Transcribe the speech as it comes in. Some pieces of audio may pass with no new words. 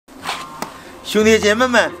兄弟姐妹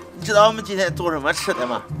们，你知道我们今天做什么吃的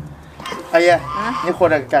吗？阿姨，你活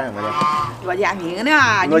着干什么的？烙煎饼的，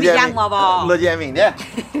你没见过吧？烙煎饼的，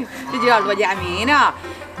这就叫烙煎饼的。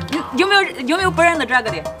有没有不认得这个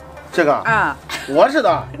的？这个啊，我知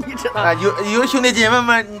道。你知道？啊，有兄弟姐妹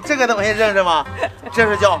们，你这个东西认识吗？这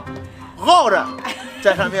是叫熬着，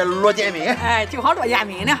在上面烙煎饼。哎，就好烙煎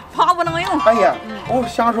饼的，胖不能用。哎呀，我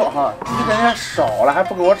想说哈，你给人家烧了还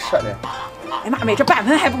不给我吃的。哎妈妹，这半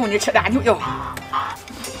盆还不够你吃的，你就。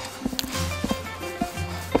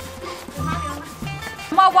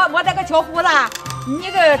我这个小胡子，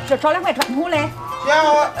你这找2块砖头来。行，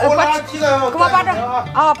我拿几个。给我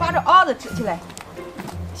把这袄子支起来。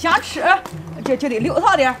想吃就得溜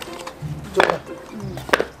套点。对。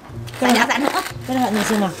3加3成啊。这样你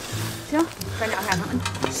行吗？行，3加3成。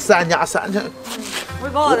3加3成。我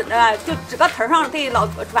告诉就这个腿上得老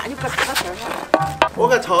砖就搁这个腿上。我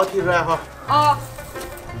给草提出来哈。啊。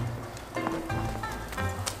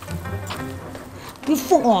给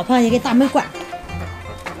封哦，螃蟹给大门关。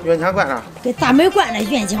院墙关上。给大门关了，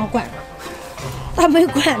院墙关了。大门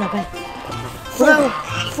关了，快。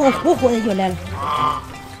风呼呼的就来了。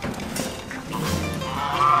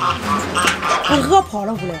把鹅跑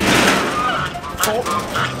了回来。跑！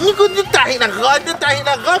你担心那鹅，你担心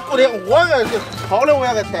那鹅过来，我给跑了，我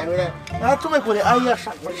也给带回来。啊，准备过来，哎呀，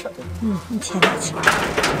啥我吃的？你天天吃。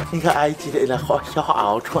你看阿姨今天那好小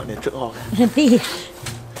袄穿的真好看。对。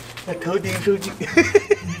那头顶手巾。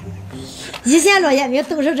以前烙煎饼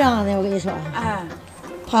都是这样的，我跟你说。哎。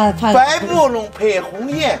怕白布中配红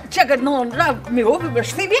颜。这个弄这没有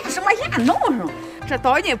随便什么盐弄上，这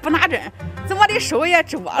刀刃不拿针，怎么的手也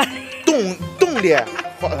折了？冻的，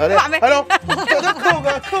好的。来了，这都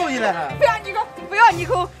扣进来还。不要你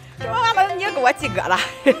扣，这完了你给我及格了。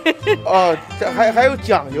哦，这还有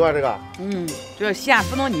讲究啊，这个。这咸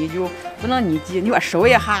不能腻酒，不能腻鸡，你说收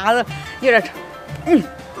一下子，你这，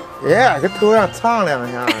哎，这头上藏两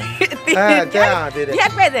下。哎，这样对。你还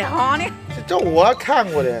怪在行呢。这我看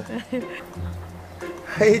过的。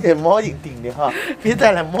嘿，这毛巾顶的哈，比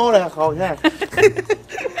咱那毛的好看。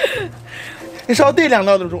你少兑2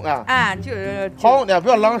到多钟啊？就是好点，不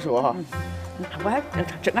要浪手哈。我还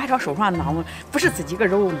这个还朝手上拿吗？不是自己个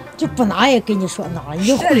肉吗？就不拿也跟你说拿了，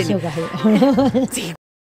有回去个还有。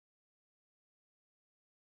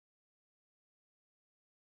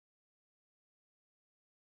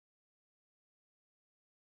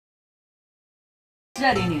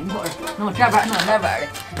这里拧头，弄这边弄那边的。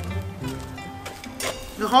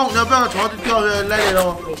你好，你要不要炒就掉下来的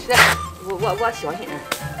喽？没事，我小心。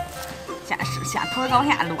先头高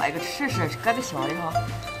先落一个试试，搁这小的哈，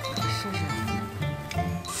试试。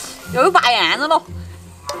有8眼子喽。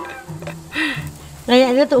那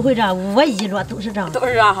人都会这样，我一摞都是这样。都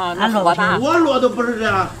是这样哈，俺摞不成。我摞都不是这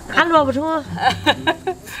样。俺摞不成。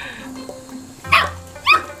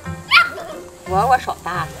我烧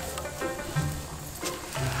大。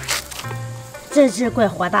这是怪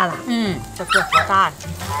火大了。这怪火大的。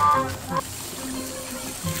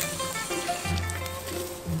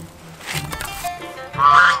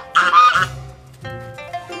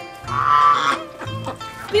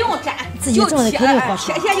不用蘸，自己种的肯定好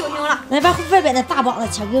吃。切就行了。来把外边的大包子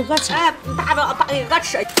切给鹅吃。哎，大包给鹅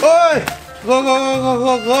吃。哎，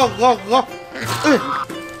鹅。哎。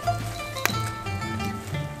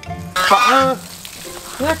好。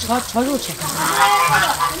我要炒肉吃。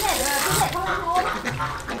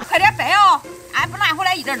快点掰哦！俺不拿回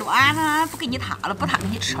来一点多，俺不给你塌了，不塌给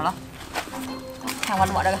你吃了。看我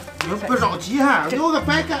摞这个。你不着急哈，留个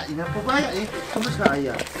白干净，不白干净怎么吃？哎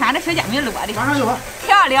呀，看这小煎饼摞的，马上就好，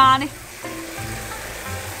漂亮的。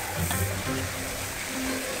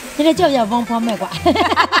你这叫不叫王婆卖瓜？我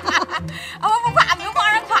不夸，没有光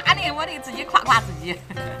人夸呢，我得自己夸自己。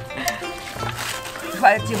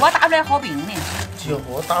说急火打不来好饼呢。急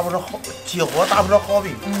火打不着好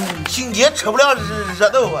饼。心姐吃不了热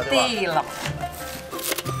豆腐，对吧？对了。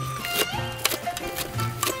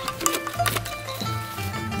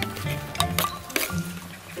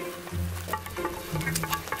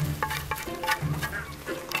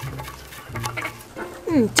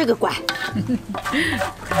这个乖。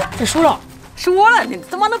这熟了。熟了，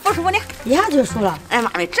怎么能不熟呢？一下就熟了。哎妈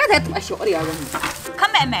的，这才多小的呀！可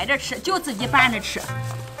买着吃，就自己拌着吃。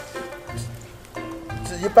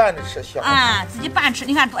自己拌着吃香。自己拌吃，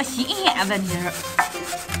你看多新鲜！问题是。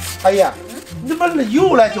哎呀，你怎么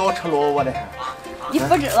又来叫我吃萝卜了？你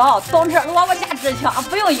不知道，冬吃萝卜加支枪，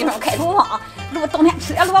不用医生开处方。冬天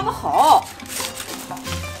吃点萝卜好。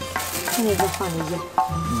现在就放点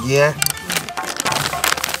盐。盐。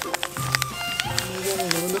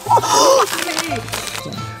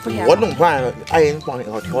我弄出来，哎，放那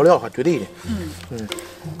个调料还绝对的。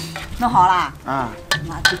弄好了。啊。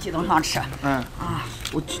妈，就激动上吃。嗯。啊，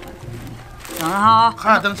我等着哈。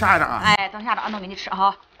还要等下一张啊？哎，等下张弄给你吃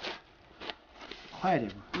哈。快点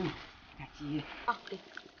吧。看鸡啊，对。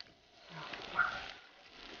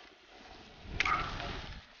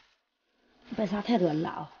白撒太多辣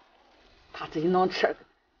啊！他自己能吃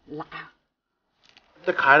辣。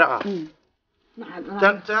再开着啊。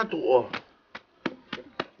那。咱肚。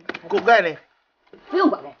锅盖呢？不用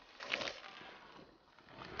锅盖。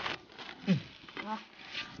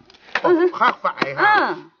还翻一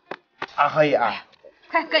下。啊，可以啊。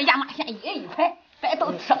快跟亚麻线一块，别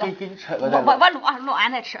都吃了。给你吃个。我录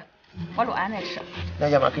完再吃，我录完再吃。那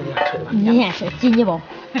亚麻给你吃吧。你先吃鸡泥包。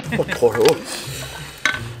我脱手。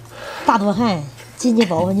大多汗，鸡泥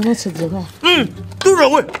包，你能吃几块？就这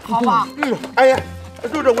味。好吧。哎呀，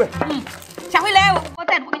就这味。下回来我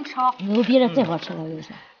再多给你吃。有比这再好吃了，我跟你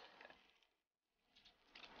说。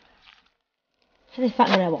还得翻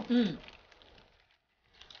过来不？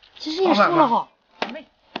其实也熟了哈，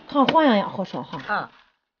看黄样样好烧哈。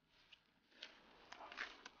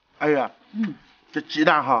哎呀，这鸡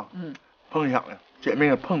蛋哈，碰香的，这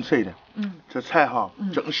面碰脆的，这菜哈，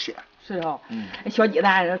整鲜。是哈，小鸡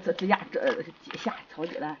蛋自家下炒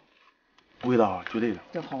鸡蛋，味道啊，绝对的，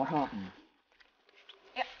真好是吧？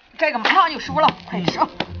哎，这个马上就熟了，快吃。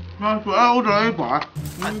我这一把，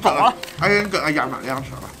走了。哎呀，你跟俺亚麻两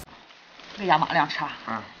吃吧。给亚麻两吃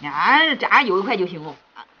啊？俺这有一块就行了。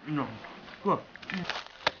不。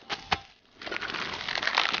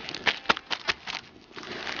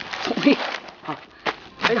充沛，好，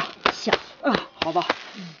哎呀，香啊，好吧。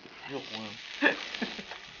还有红。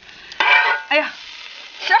哎呀，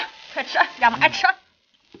吃，快吃，亚麻吃。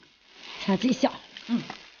看贼香。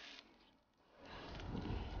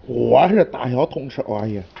我是大小通吃，哎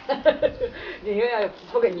呀。这个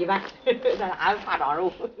不跟你般，咱俩怕长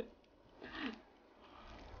肉。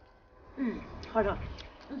好吃。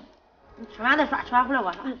你吃完再刷，吃完回来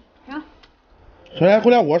我刷。行。吃完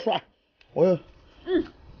回来我刷，我。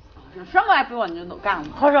什么也不用你都干了，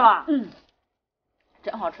好吃吧？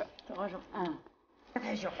真好吃，真好吃。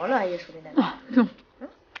太小了，也说的那个。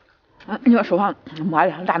你说实话，妈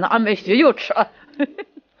呀，咱那俺没许就吃，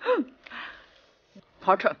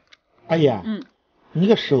好吃。哎呀，你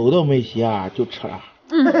个手都没洗啊，就吃了。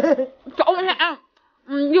早天，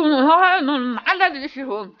又弄小孩弄哪来的洗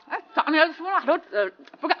手？哎，当天从那都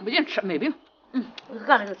不干不净吃没病。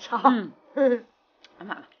干了就吃哈。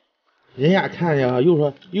人家看见又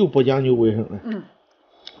说又不讲究卫生了。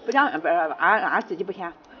不讲究，俺自己不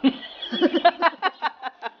嫌。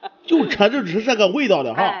就吃这个味道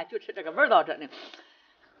的哈。哎，就吃这个味道，真的。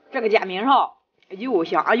这个煎饼上又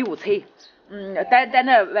香又脆，在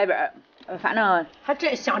那外边，反正还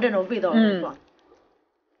真像这种味道。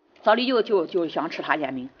早里就想吃他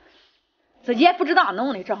煎饼，自己也不知道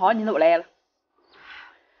弄的，正好你都来了，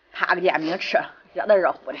他个煎饼吃，热的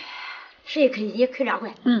热乎的，谁也可以2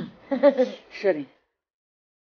块。是的。